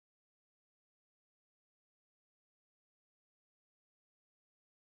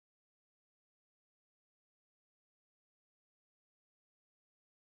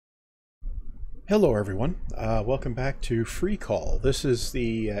Hello everyone, welcome back to Freecol. This is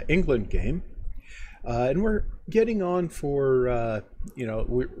the England game, and we're getting on for,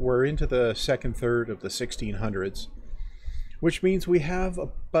 we're into the second third of the 1600s, which means we have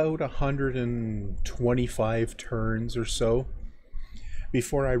about 125 turns or so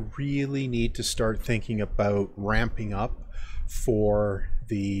before I really need to start thinking about ramping up for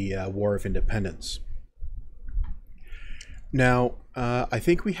the War of Independence. Now, I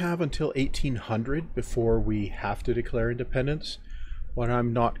think we have until 1800 before we have to declare independence, but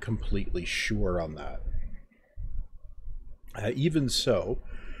I'm not completely sure on that. Even so,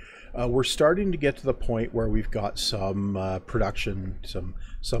 we're starting to get to the point where we've got some production,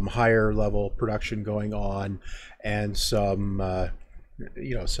 some higher level production going on, and some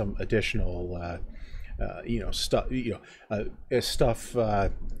some additional stuff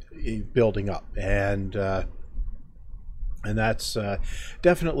building up, and that's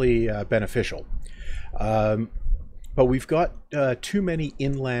definitely beneficial. But we've got too many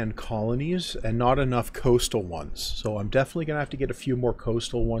inland colonies and not enough coastal ones. So I'm definitely going to have to get a few more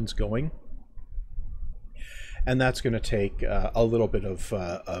coastal ones going. And that's going to take a little bit of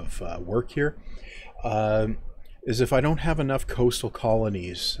work here. Is if I don't have enough coastal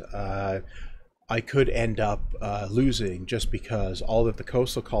colonies, I could end up losing just because all of the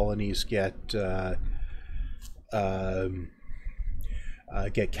coastal colonies get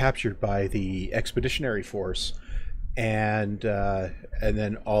captured by the expeditionary force, and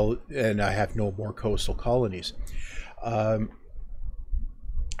then I have no more coastal colonies. I'm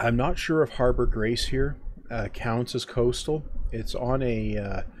not sure if Harbor Grace here counts as coastal. It's on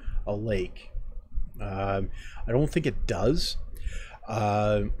a lake. I don't think it does.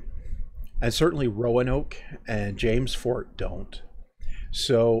 And certainly Roanoke and James Fort don't.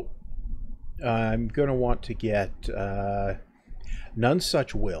 So I'm going to want to get None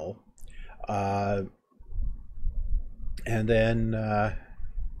Such Will, and then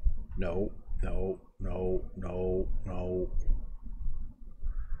no,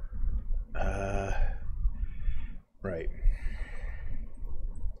 right.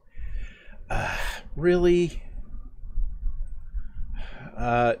 Really,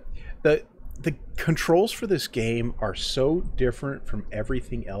 the controls for this game are so different from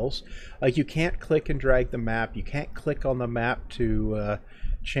everything else. Like, you can't click and drag the map. You can't click on the map to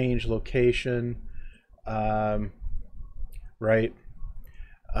change location. Right.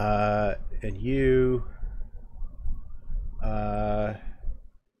 And you...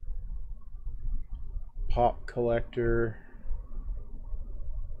 pop collector.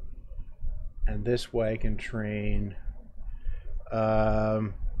 And this wagon train.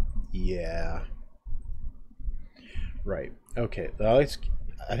 Yeah. Right. Okay. Well,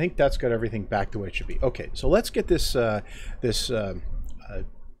 I think that's got everything back the way it should be. Okay. So let's get this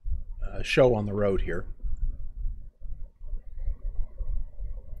show on the road here.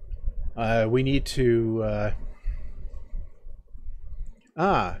 We need to.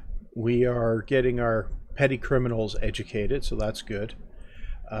 We are getting our petty criminals educated, so that's good.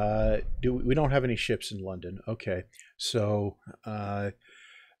 We don't have any ships in London. Okay. So.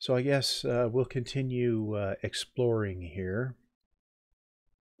 So I guess we'll continue exploring here.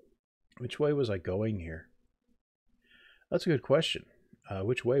 Which way was I going here? That's a good question.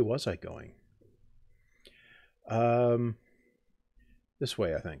 Which way was I going? This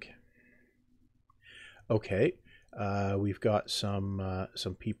way, I think. Okay. We've got some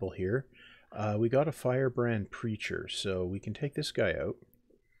people here. We got a firebrand preacher, so we can take this guy out.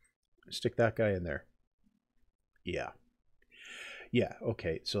 Stick that guy in there. Yeah. Yeah,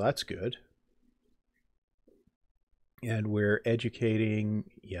 okay, so that's good. And we're educating,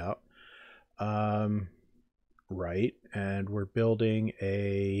 yeah. Right, and we're building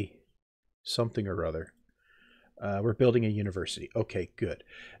a something or other. We're building a university. Okay, good.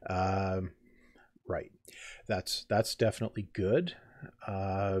 Right, that's definitely good.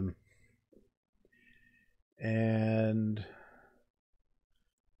 And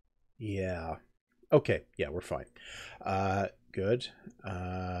yeah, okay, yeah, we're fine. Good.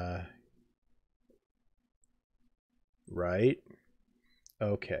 Right.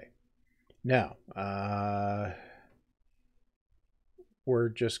 Okay. Now, we're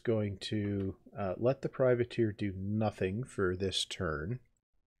just going to let the privateer do nothing for this turn.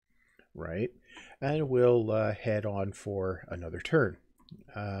 Right. And we'll head on for another turn.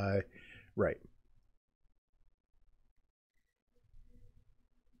 Right.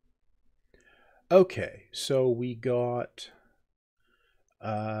 Okay, so we got...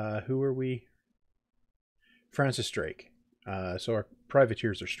 who are we? Francis Drake. So our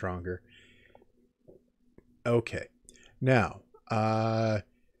privateers are stronger. Okay. Now,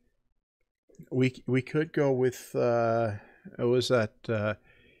 We could go with was that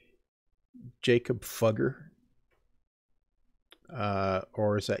Jacob Fugger,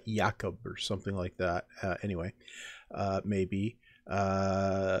 or is that Jakob or something like that? Anyway, maybe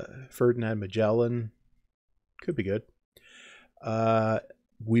Ferdinand Magellan could be good.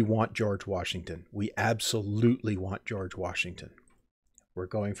 We want George Washington. We absolutely want George Washington. We're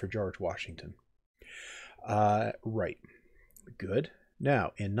going for George Washington. Right. Good.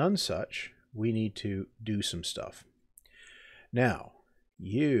 Now, in none such, we need to do some stuff. Now,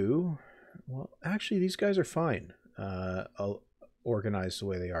 you... Well, actually, these guys are fine. Organized the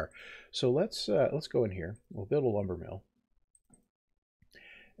way they are. So let's go in here. We'll build a lumber mill.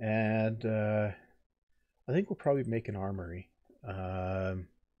 And I think we'll probably make an armory.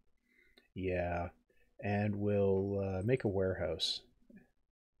 Yeah. And we'll make a warehouse.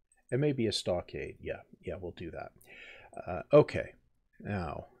 And maybe a stockade. Yeah, we'll do that. Okay.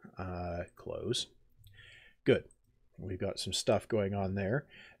 Now, close. Good. We've got some stuff going on there.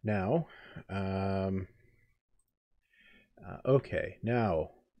 Now, okay.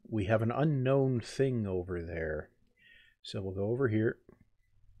 Now, we have an unknown thing over there. So we'll go over here.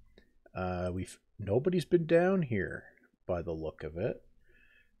 Nobody's been down here by the look of it.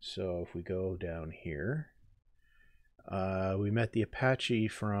 So if we go down here, we met the Apache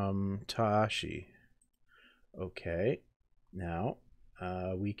from Taashi. Okay. Now,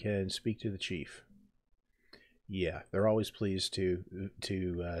 we can speak to the chief. Yeah, they're always pleased to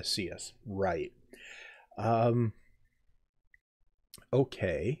see us. Right.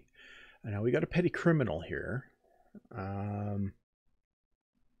 Okay. Now we got a petty criminal here.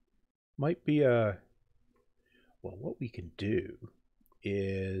 Might be a... Well, what we can do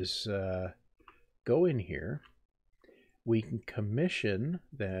is go in here. We can commission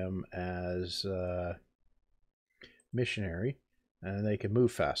them as missionary, and they can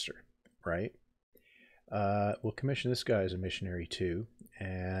move faster, right? We'll commission this guy as a missionary too,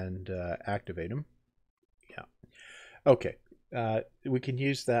 and activate him. Yeah. Okay. We can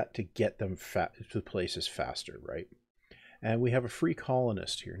use that to get them to places faster, right? And we have a free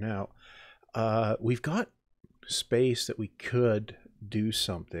colonist here. Now, we've got space that we could do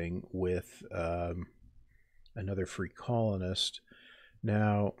something with another free colonist.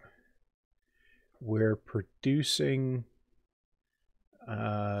 Now, we're producing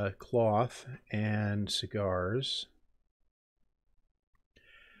cloth and cigars.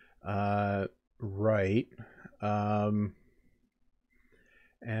 Right.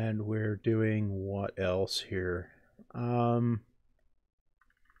 And we're doing what else here?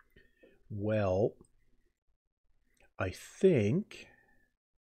 Well, I think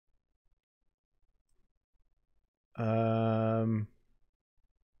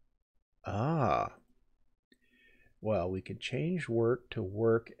well, we can change work to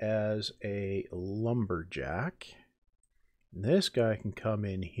work as a lumberjack. This guy can come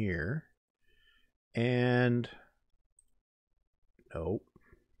in here and nope.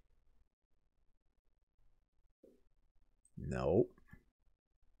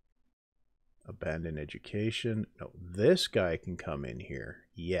 Abandon education. No, this guy can come in here.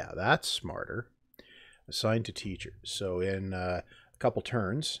 Yeah, that's smarter. Assigned to teacher. So in a couple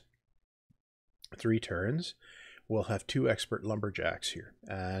turns, 3 turns, we'll have 2 expert lumberjacks here.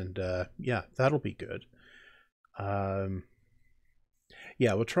 And yeah, that'll be good. Yeah,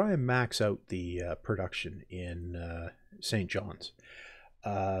 we'll try and max out the production in St. John's.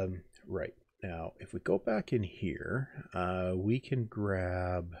 Right. Now, if we go back in here, we can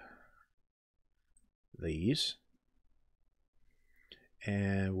grab these.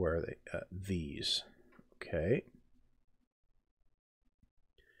 And where are they? These. Okay.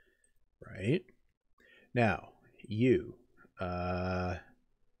 Right. Now, you. Rum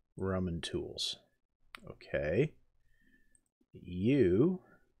and tools. Okay. You.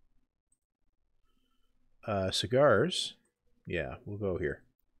 Cigars. Yeah, we'll go here.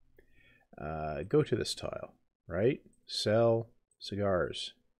 Go to this tile, right? Sell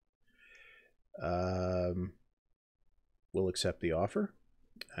cigars. We'll accept the offer,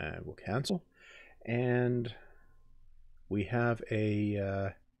 and we'll cancel. And we have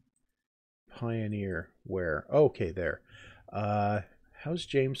a pioneer where... Okay, there. How's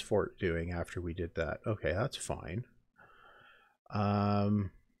James Fort doing after we did that? Okay, that's fine.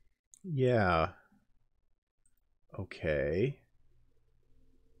 Yeah. Okay.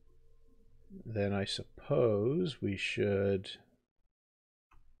 Then I suppose we should...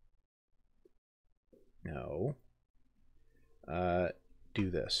 No. Do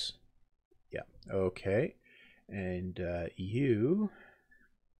this. Yeah. Okay. And you...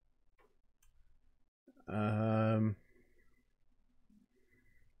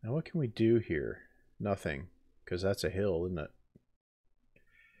 Now what can we do here? Nothing, because that's a hill, isn't it?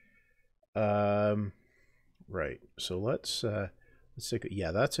 Right. So let's take a,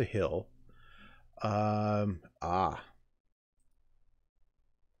 yeah, that's a hill. Ah.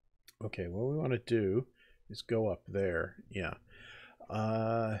 Okay, what we want to do is go up there. Yeah.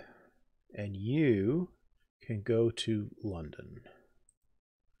 And you can go to London.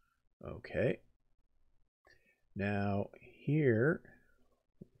 Okay. Now here,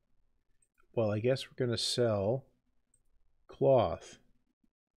 well, I guess we're going to sell cloth.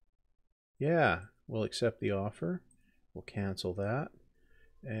 Yeah, we'll accept the offer. We'll cancel that.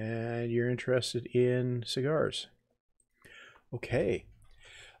 And you're interested in cigars. Okay.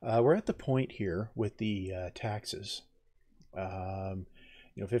 We're at the point here with the taxes,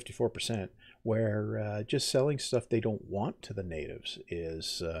 54%, where just selling stuff they don't want to the natives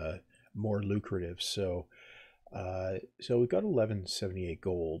is more lucrative. So we've got 1178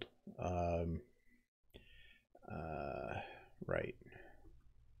 gold. Right.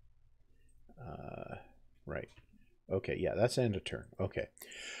 Right. Okay, yeah, that's end of turn. Okay.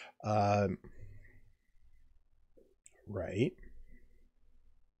 Right.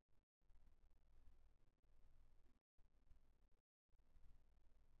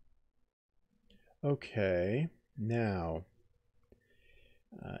 Okay, now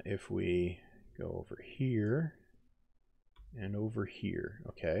if we go over here and over here,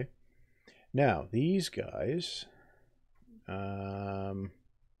 okay. Now these guys, I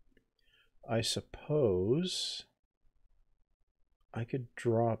suppose I could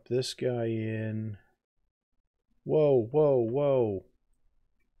drop this guy in. Whoa, whoa, whoa.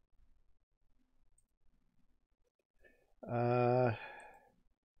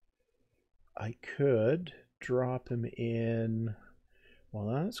 I could drop him in. Well,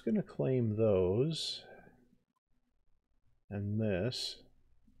 that's going to claim those. And this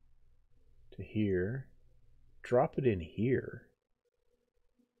to here. Drop it in here.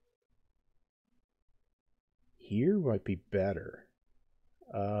 Here might be better.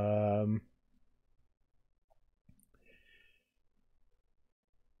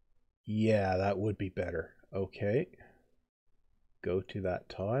 Yeah, that would be better. Okay. Go to that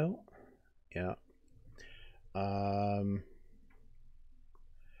tile. Yeah.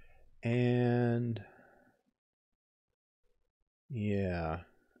 And yeah.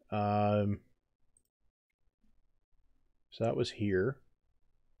 So that was here.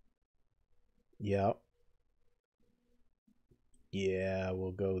 Yeah. Yeah,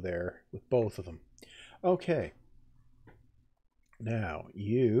 we'll go there with both of them. Okay. Now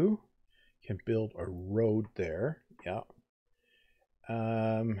you can build a road there. Yeah.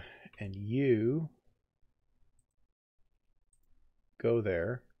 And you go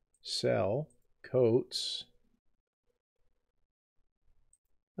there, sell coats.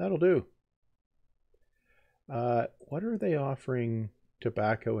 That'll do. What are they offering?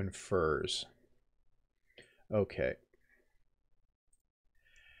 Tobacco and furs. Okay.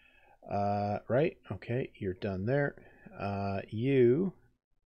 Right. Okay, you're done there. You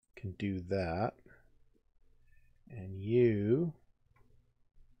can do that. And you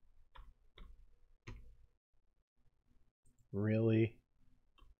really...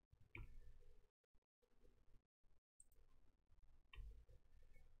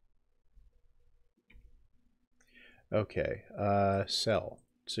 Okay, sell.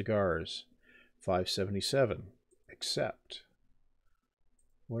 Cigars, 577. Accept.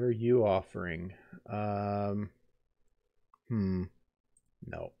 What are you offering? No.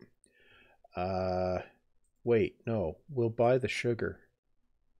 Wait, no. We'll buy the sugar.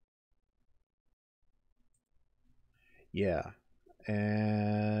 Yeah.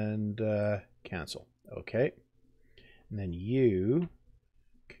 And, cancel. Okay. And then you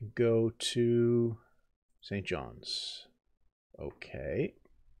can go to St. John's. Okay.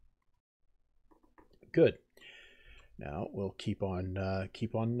 Good. Now we'll keep on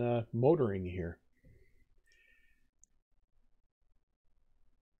motoring here.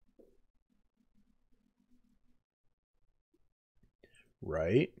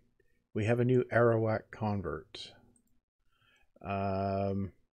 Right. We have a new Arawak convert.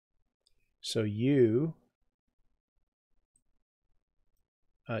 So you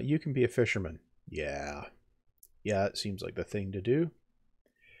can be a fisherman. Yeah. Yeah, it seems like the thing to do.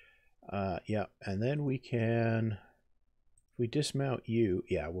 Yeah, and then we can, if we dismount you,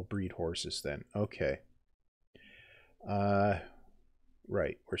 yeah, we'll breed horses then. Okay.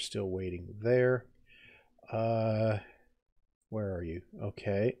 Right, we're still waiting there. Where are you?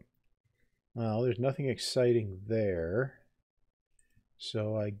 Okay. Well, there's nothing exciting there.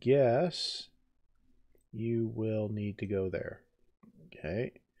 So I guess you will need to go there.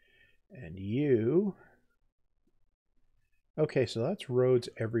 Okay. And you... Okay, so that's roads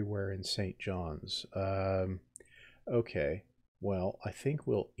everywhere in St. John's. Okay, well, I think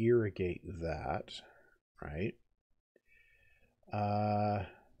we'll irrigate that, right?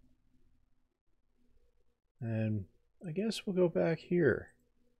 And I guess we'll go back here.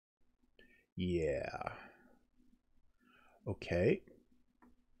 Yeah. Okay.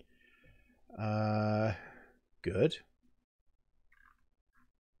 Good.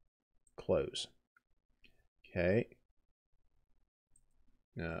 Close. Okay.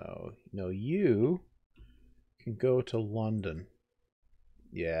 No, you can go to London.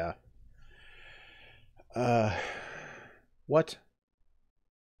 Yeah. What?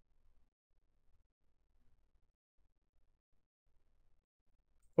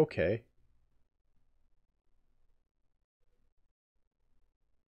 Okay.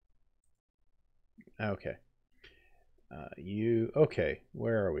 Okay. Okay,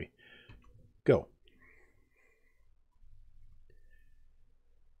 where are we? Go.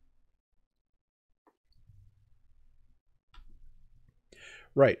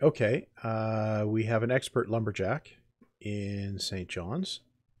 Right, okay. We have an expert lumberjack in St. John's.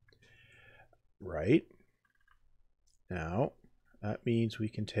 Right. Now, that means we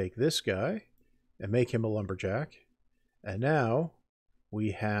can take this guy and make him a lumberjack. And now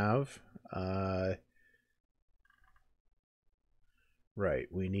we have... right,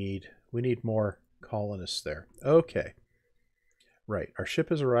 we need more colonists there. Okay. Right, our ship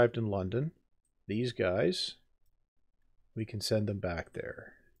has arrived in London. These guys, we can send them back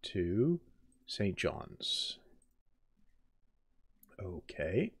there to St. John's.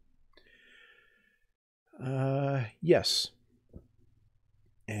 Okay. Yes.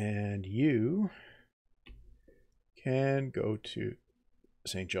 And you can go to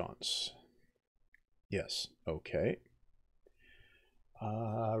St. John's. Yes. Okay.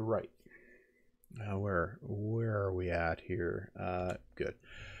 Right. Now where are we at here? Good.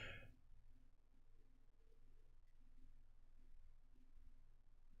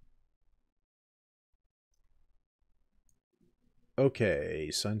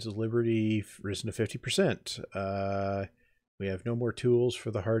 Okay, Sons of Liberty risen to 50%. We have no more tools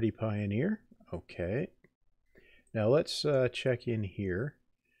for the Hardy Pioneer. Okay. Now let's check in here.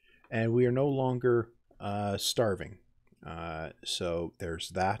 And we are no longer starving. So there's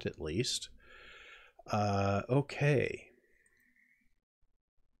that at least. Okay.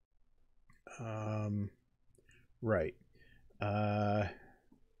 Right.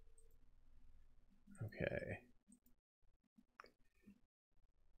 Okay.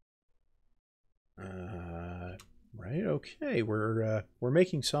 Right. Okay. We're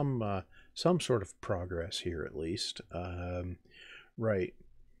making some sort of progress here at least. Right.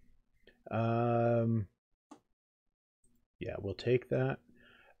 Yeah, we'll take that.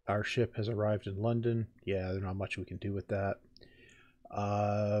 Our ship has arrived in London. Yeah, there's not much we can do with that.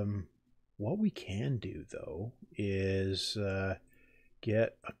 What we can do though is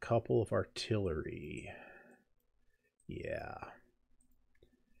get a couple of artillery. Yeah.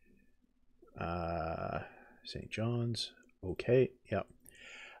 St. John's. Okay. Yep.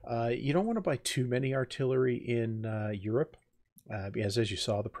 You don't want to buy too many artillery in Europe, because as you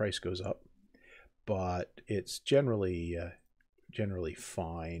saw, the price goes up. But it's generally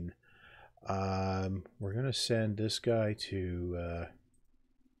fine. We're gonna send this guy to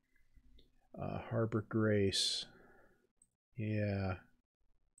Harbor Grace. Yeah.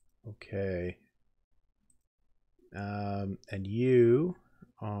 Okay. And you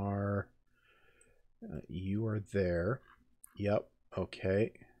are there. Yep.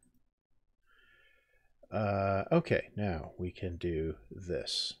 Okay. Okay, now we can do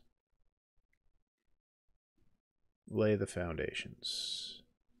this. Lay the foundations.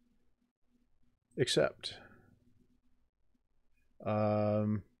 Accept.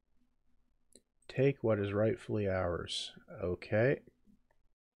 Take what is rightfully ours. Okay.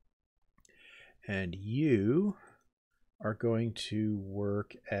 And you are going to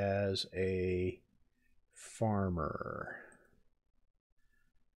work as a farmer.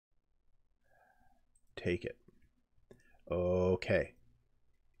 Take it. Okay.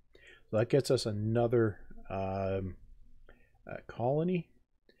 So that gets us another colony.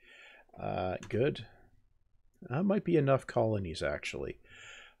 Good. That might be enough colonies, actually,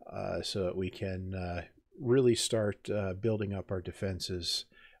 so that we can really start building up our defenses.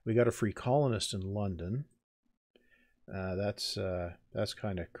 We got a free colonist in London. That's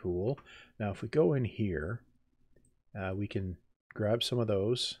kind of cool. Now, if we go in here, we can grab some of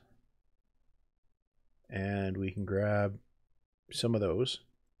those, and we can grab some of those.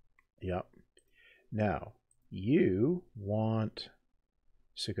 Yep. Now, you want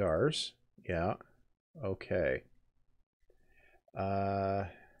Cigars. Yeah. Okay. Uh,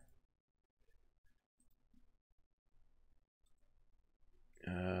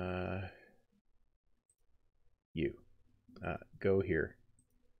 uh, you. Go here.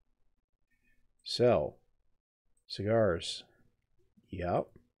 Sell. Cigars. Yep.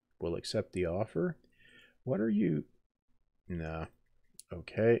 We'll accept the offer. What are you? No.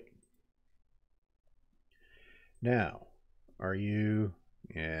 Okay. Now, are you?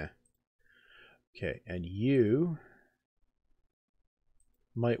 Yeah. Okay. And you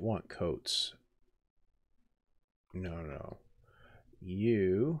might want coats. No, no.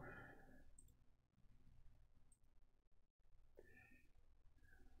 You.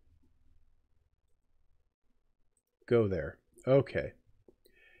 Go there. Okay.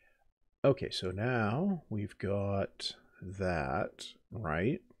 Okay, so now we've got that,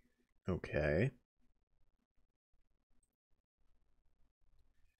 right? Okay.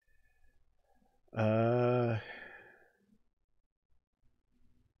 Now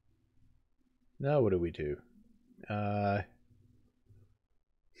what do we do? Uh,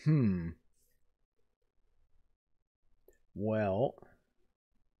 hmm. Well,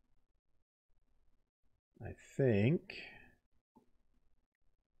 I think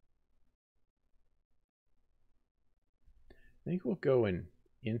we'll go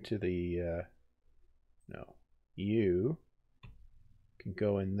into the no. You can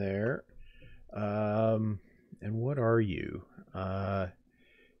go in there. And what are you?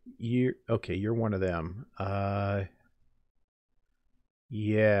 You okay, you're one of them.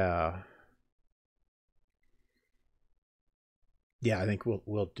 Yeah. Yeah, I think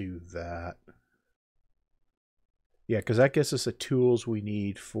we'll do that. Yeah, because that gets us the tools we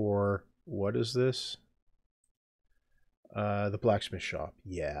need for what is this? The blacksmith shop.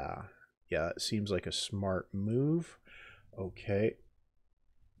 Yeah. Yeah, it seems like a smart move. Okay.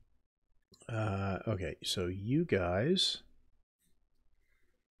 Okay, so you guys.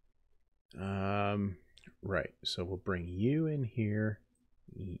 Right. So we'll bring you in here.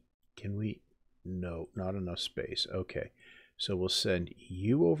 Can we? No, not enough space. Okay. So we'll send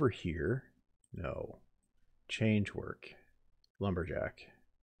you over here. No. Change work. Lumberjack.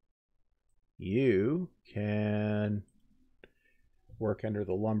 You can work under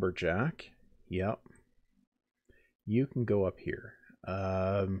the lumberjack. Yep. You can go up here.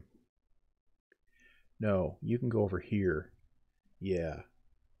 No, you can go over here. Yeah.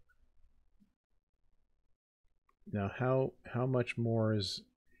 Now how much more is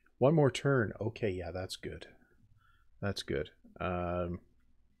one more turn? Okay, yeah, that's good. That's good.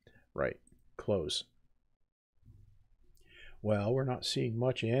 Right. Close. Well, we're not seeing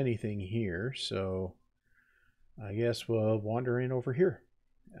much of anything here, so I guess we'll wander in over here.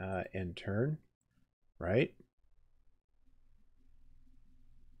 End turn. Right.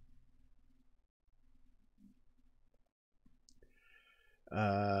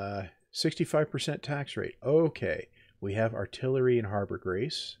 65% tax rate. Okay. We have artillery and harbor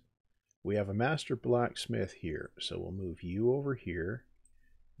grace. We have a master blacksmith here. So we'll move you over here.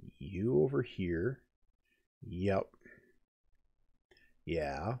 You over here. Yep.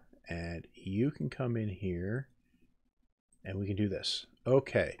 Yeah. And you can come in here. And we can do this.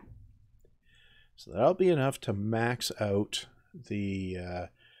 Okay. So that'll be enough to max out the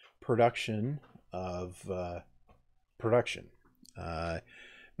production of production.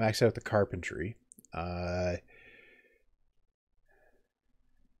 Max out the carpentry.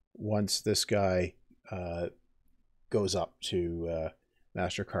 Once this guy goes up to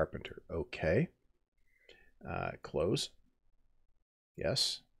Master Carpenter. Okay. Close.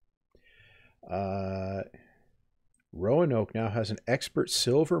 Yes. Roanoke now has an expert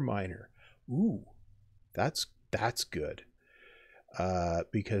silver miner. Ooh, that's good.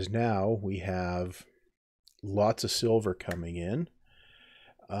 Because now we have lots of silver coming in,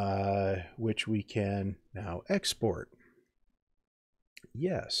 which we can now export.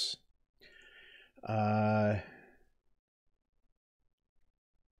 Yes. And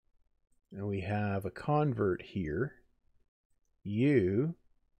we have a convert here. You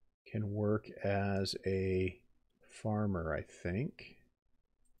can work as a farmer, I think.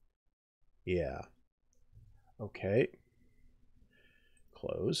 Yeah. Okay.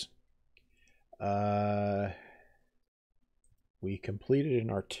 Close. We completed an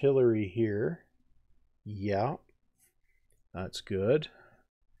artillery here. Yeah. That's good.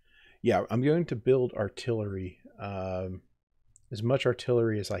 Yeah, I'm going to build artillery. As much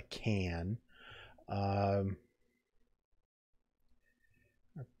artillery as I can.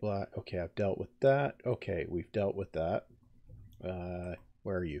 Okay, I've dealt with that. Okay, we've dealt with that.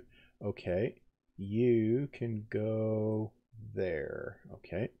 Where are you? Okay, you can go there.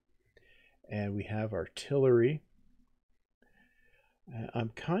 Okay. And we have artillery. I'm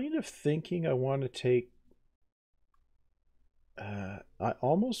kind of thinking I want to take... I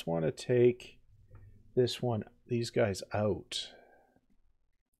almost want to take these guys out.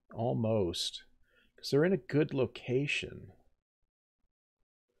 Almost. Because they're in a good location.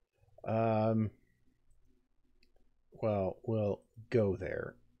 Well, we'll go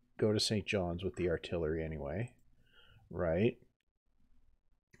there. Go to St. John's with the artillery anyway. Right?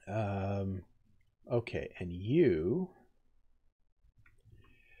 Okay, and you...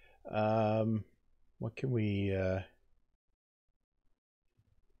 what can we...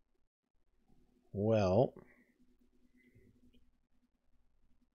 well...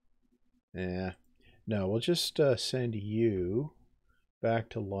 yeah. No, we'll just send you back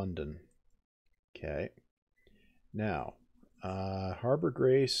to London. Okay. Now, Harbor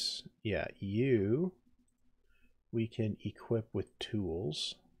Grace, yeah, you we can equip with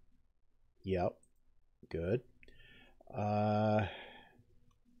tools. Yep, good.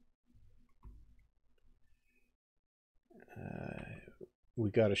 We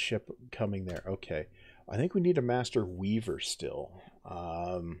got a ship coming there. Okay. I think we need a master weaver still.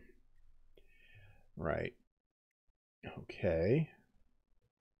 Right. Okay.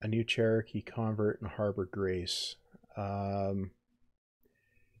 A new Cherokee convert in Harbor Grace.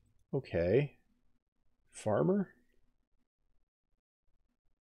 Okay. Farmer?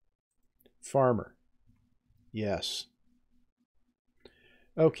 Farmer. Yes.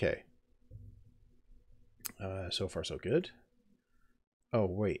 Okay. So far so good. Oh,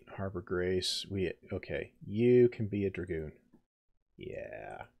 wait. Harbor Grace. Okay. You can be a dragoon.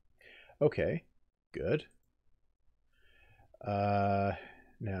 Yeah. Okay. Good.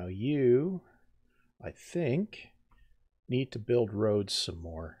 Now you, I think, need to build roads some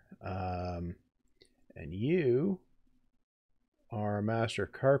more. And you are a master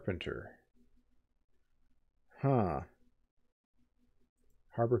carpenter. Huh.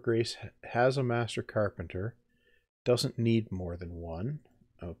 Harbor Grace has a master carpenter. Doesn't need more than one.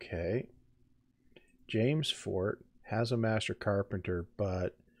 Okay. James Fort has a master carpenter,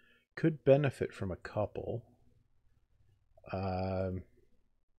 but could benefit from a couple.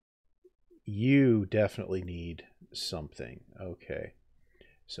 You definitely need something. Okay.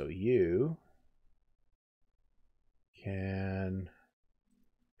 So you can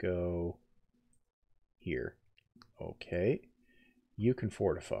go here. Okay. You can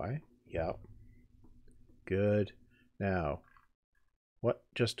fortify. Yep. Good. Now, what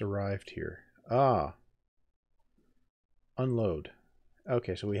just arrived here? Ah. Unload.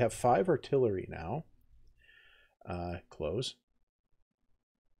 Okay, so we have 5 artillery now. Close.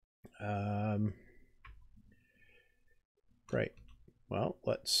 Right. Well,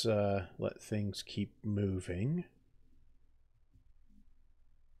 let's let things keep moving.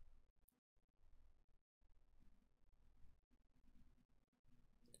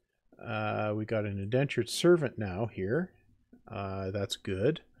 We got an indentured servant now here. That's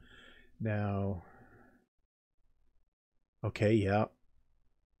good. Now, okay, yeah.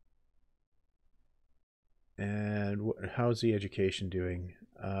 And how's the education doing?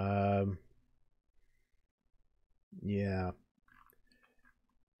 Yeah.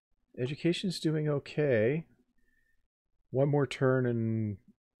 Education's doing okay. One more turn and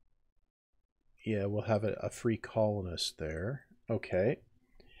yeah, we'll have a free colonist there. Okay.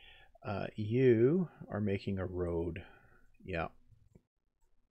 You are making a road. Yeah.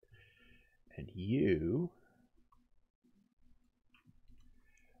 And you...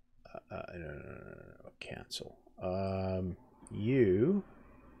 no, cancel. You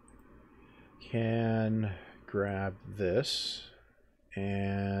can grab this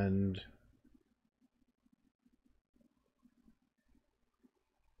and...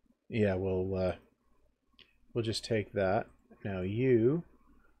 yeah, we'll just take that. Now you...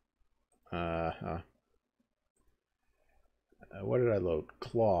 what did I load?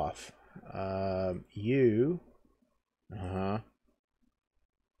 Cloth. You...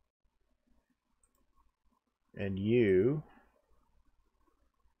 and you...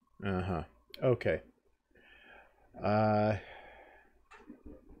 okay.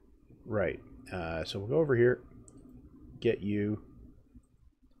 Right. So we'll go over here. Get you.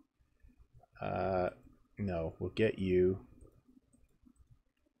 No, we'll get you.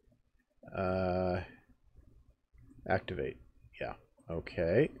 Activate. Yeah.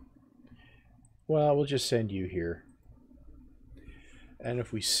 Okay. Well, we'll just send you here. And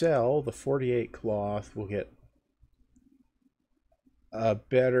if we sell the 48 cloth, we'll get a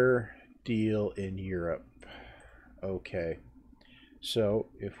better deal in Europe. Okay. So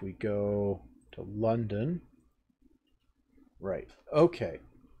if we go to London, Right. Okay.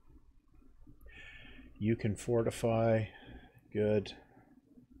 You can fortify. Good.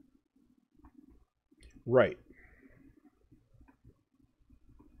 Right.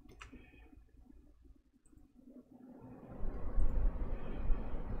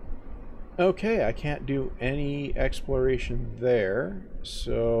 Okay, I can't do any exploration there.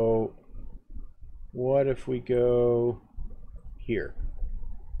 So what if we go here?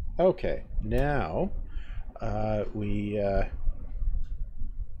 Okay, now we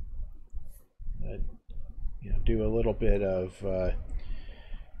do a little bit of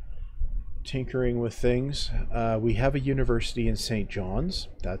tinkering with things. We have a university in St. John's.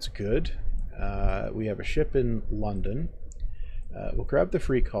 That's good. We have a ship in London. We'll grab the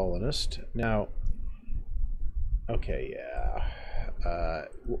free colonist. Now, okay, yeah.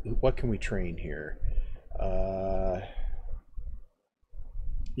 What can we train here?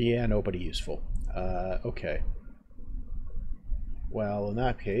 Yeah, nobody useful. Okay. Well, in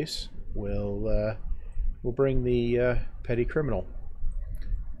that case, we'll bring the petty criminal.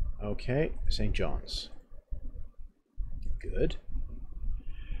 Okay, St. John's. Good.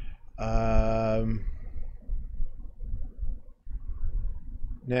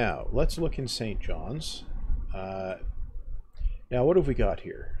 Now, let's look in St. John's. Now, what have we got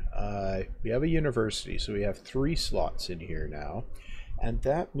here? We have a university, so we have 3 slots in here now. And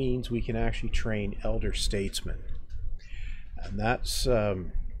that means we can actually train elder statesmen. And that's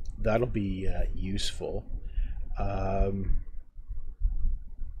that'll be useful.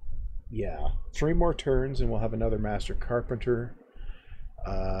 Yeah, 3 more turns and we'll have another master carpenter.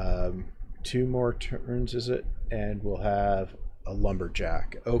 2 more turns, is it? And we'll have a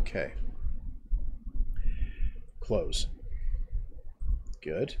lumberjack. Okay. Close.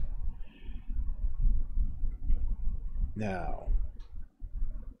 Good. Now,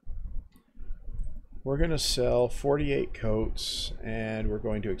 we're going to sell 48 coats and we're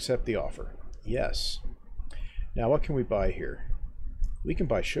going to accept the offer. Yes. Now, what can we buy here? We can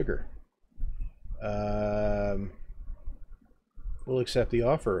buy sugar. We'll accept the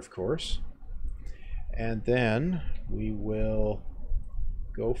offer, of course. And then we will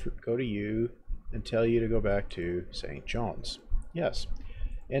go to you and tell you to go back to St. John's. Yes.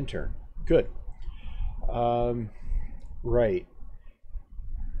 End turn. Good. Right.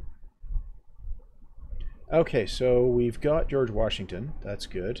 Okay, so we've got George Washington. That's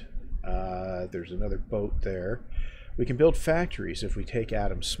good. There's another boat there. We can build factories if we take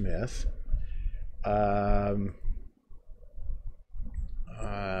Adam Smith.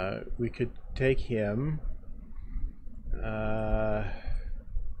 We could take him.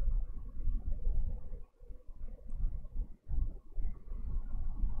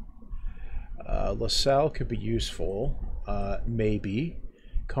 LaSalle could be useful. Maybe.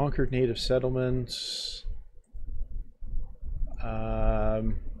 Conquered native settlements.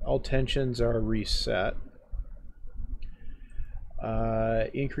 All tensions are reset.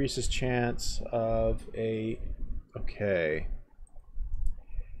 Increases chance of a... Okay.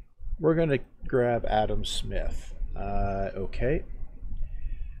 We're going to grab Adam Smith. Okay.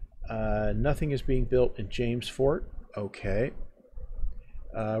 Nothing is being built in James Fort. Okay.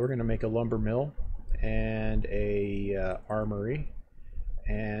 We're going to make a lumber mill and a armory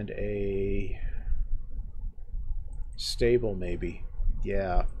and a stable maybe.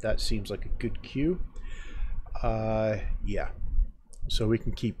 Yeah, that seems like a good cue. Yeah. So we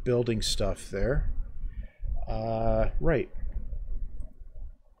can keep building stuff there. Right.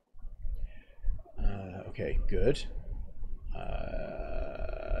 Okay, good.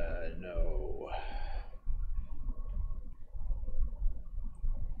 No.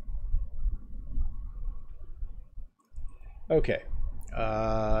 Okay.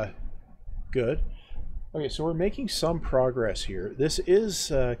 Good. Okay, so we're making some progress here. This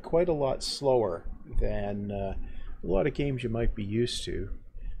is quite a lot slower than a lot of games you might be used to.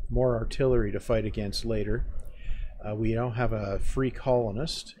 More artillery to fight against later. We don't have a free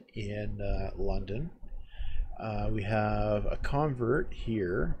colonist in London. We have a convert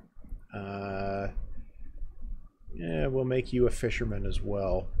here. Yeah, we'll make you a fisherman as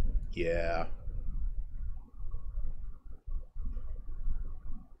well. Yeah.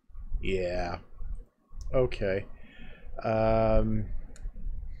 Yeah. Okay.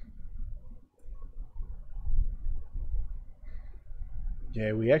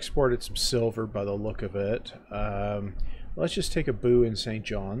 Yeah, we exported some silver by the look of it. Let's just take a boo in St.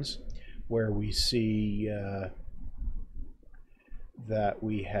 John's, where we see that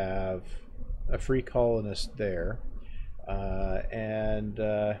we have a free colonist there.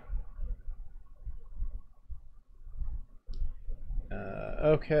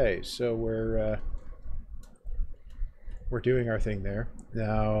 Okay, so we're we're doing our thing there.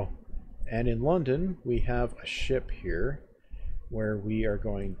 Now, and in London, we have a ship here where we are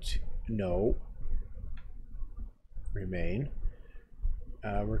going to, no, remain.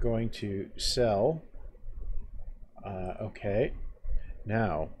 We're going to sell. Okay.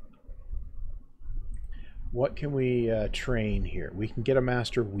 Now, what can we train here? We can get a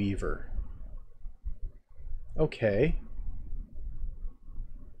master weaver. Okay.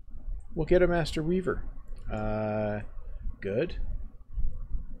 We'll get a master weaver. Good.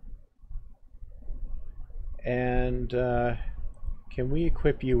 And can we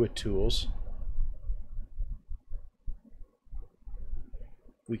equip you with tools?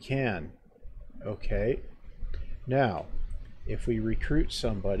 We can. Okay. Now, if we recruit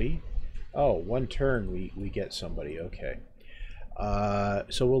somebody, oh, 1 turn we get somebody. Okay.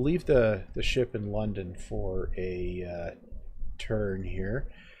 So we'll leave the ship in London for a turn here.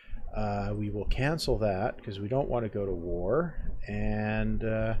 We will cancel that because we don't want to go to war, and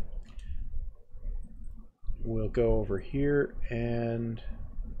we'll go over here and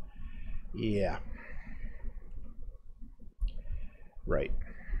yeah, right.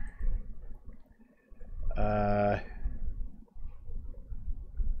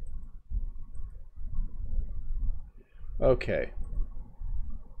 Okay.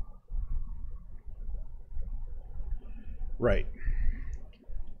 Right.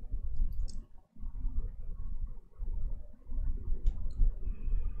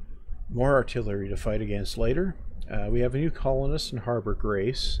 More artillery to fight against later. We have a new colonist in Harbor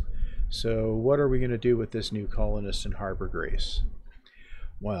Grace. So what are we going to do with this new colonist in Harbor Grace?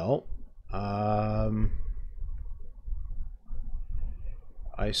 Well, I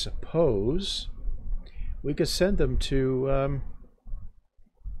suppose we could send them to,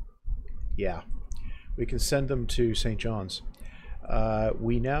 yeah, we can send them to St. John's.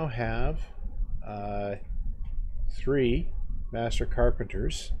 We now have 3 master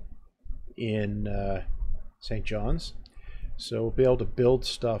carpenters in St. John's, so we'll be able to build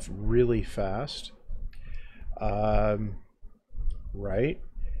stuff really fast. Right,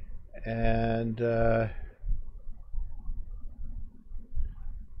 and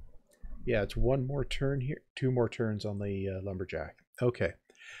yeah, it's 1 more turn here, 2 more turns on the lumberjack. Okay,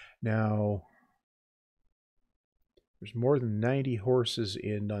 now there's more than 90 horses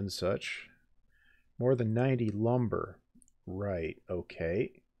in Nonsuch, more than 90 lumber. Right,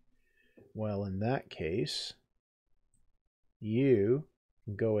 okay. Well, in that case, you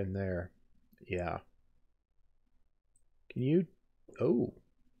can go in there. Yeah. Can you? Oh.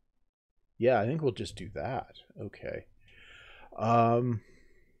 Yeah, I think we'll just do that. Okay.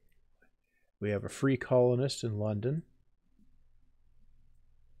 We have a free colonist in London.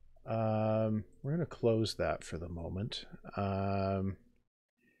 We're going to close that for the moment.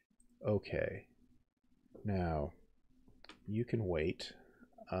 Okay. Now, you can wait.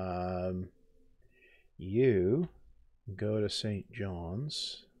 You go to St.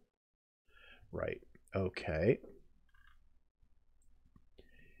 John's. Right. Okay.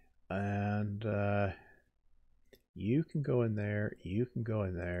 And you can go in there. You can go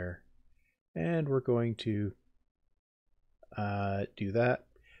in there. And we're going to do that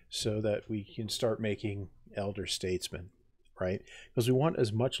so that we can start making elder statesmen, right? Because we want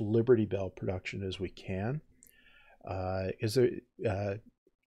as much Liberty Bell production as we can. Because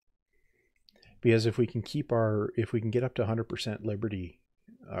if we can keep if we can get up to 100% Liberty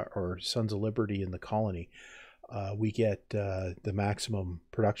or Sons of Liberty in the colony, we get the maximum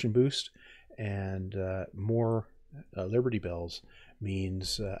production boost, and more Liberty Bells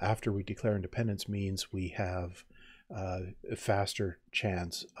means after we declare independence means we have a faster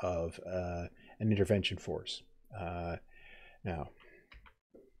chance of an intervention force. Now,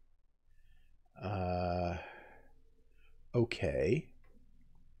 okay,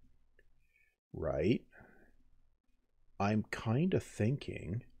 right. I'm kind of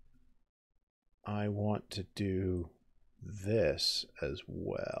thinking I want to do this as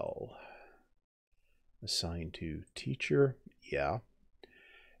well. Assign to teacher, yeah.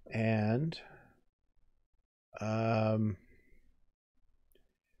 And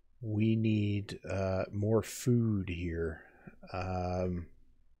we need more food here.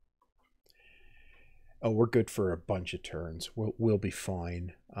 Oh, we're good for a bunch of turns. We'll be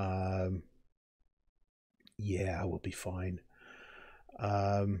fine. Yeah, we'll be fine.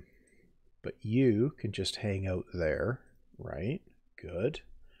 But you can just hang out there, right? Good.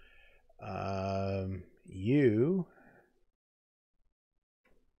 You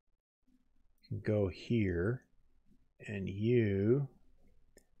can go here, and you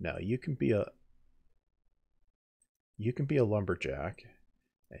can be a lumberjack,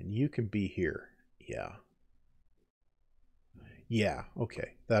 and you can be here. Yeah. Yeah,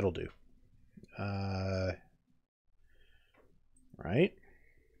 okay, that'll do. Right.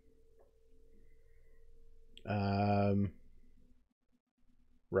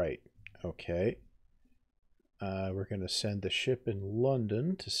 Right. Okay. We're going to send the ship in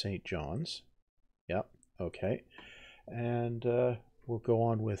London to St. John's. Yep. Okay. And we'll go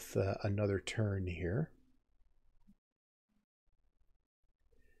on with another turn here.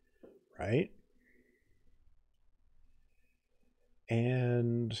 Right.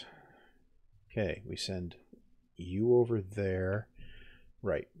 And okay, we send you over there.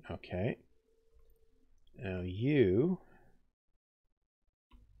 Right. Okay. Now you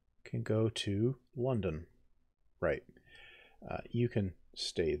can go to London. Right. You can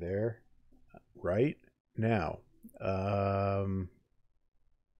stay there. Right. Now, how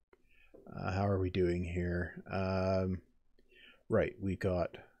are we doing here? Right. We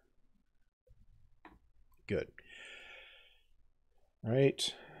got... Good.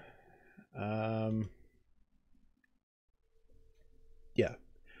 Right. Yeah.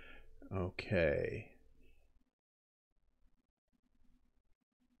 Okay.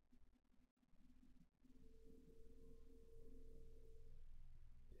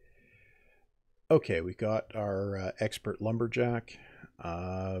 Okay, we got our expert lumberjack.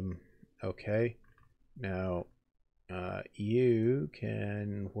 Okay. Now, you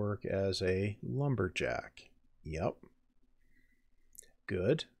can work as a lumberjack. Yep.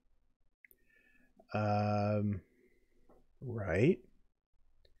 Good. Right.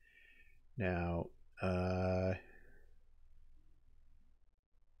 Now,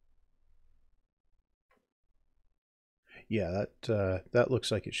 yeah, that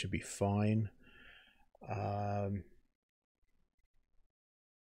looks like it should be fine.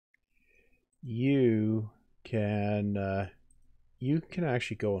 You can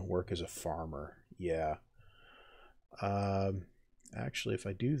actually go and work as a farmer. Yeah. Actually, if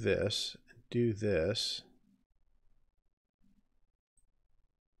I do this,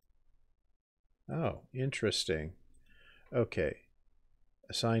 oh, interesting. Okay.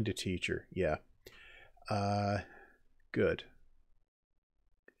 Assigned a teacher. Yeah. Good.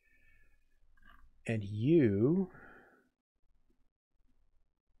 And you,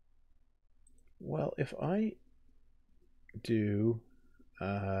 well, if I do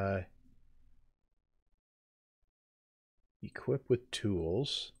equip with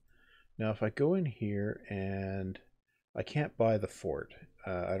tools, now if I go in here and I can't buy the fort,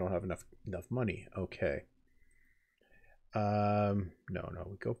 I don't have enough money. Okay. No,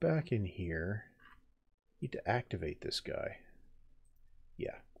 we go back in here. Need to activate this guy.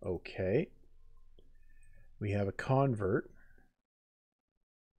 Yeah, okay. We have a convert.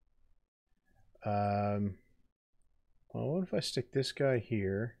 Well, what if I stick this guy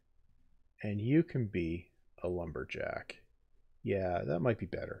here and you can be a lumberjack? Yeah, that might be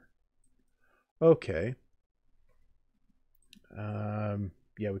better. Okay. Yeah,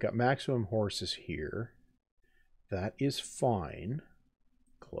 we got maximum horses here. That is fine.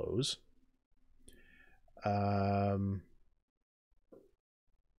 Close.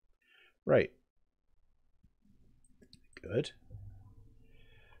 Right. Good.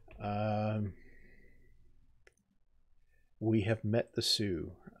 We have met the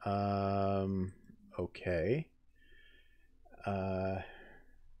Sioux. Okay.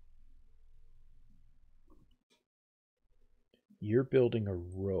 You're building a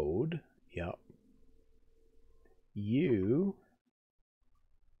road. Yep. You...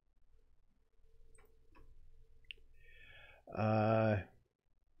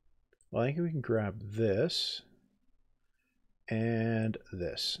 well, I think we can grab this and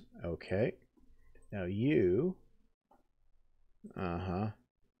this. Okay. Now you... Uh-huh.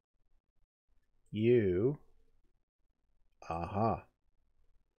 You... Aha.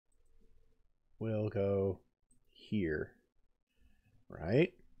 We'll go here.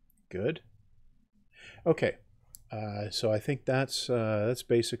 Right? Good. Okay. So I think that's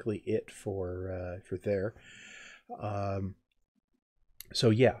basically it for there. So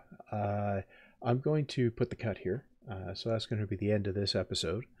yeah, I'm going to put the cut here. So that's going to be the end of this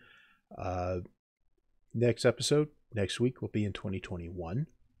episode. Next episode, next week, will be in 2021.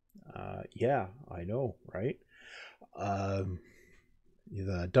 Yeah, I know, right? The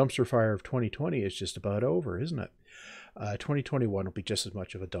dumpster fire of 2020 is just about over, isn't it? 2021 will be just as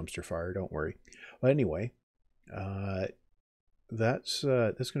much of a dumpster fire, don't worry. But anyway, that's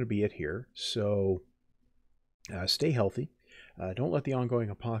going to be it here. So stay healthy. Don't let the ongoing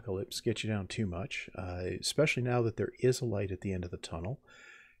apocalypse get you down too much, especially now that there is a light at the end of the tunnel.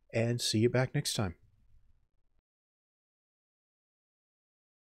 And see you back next time.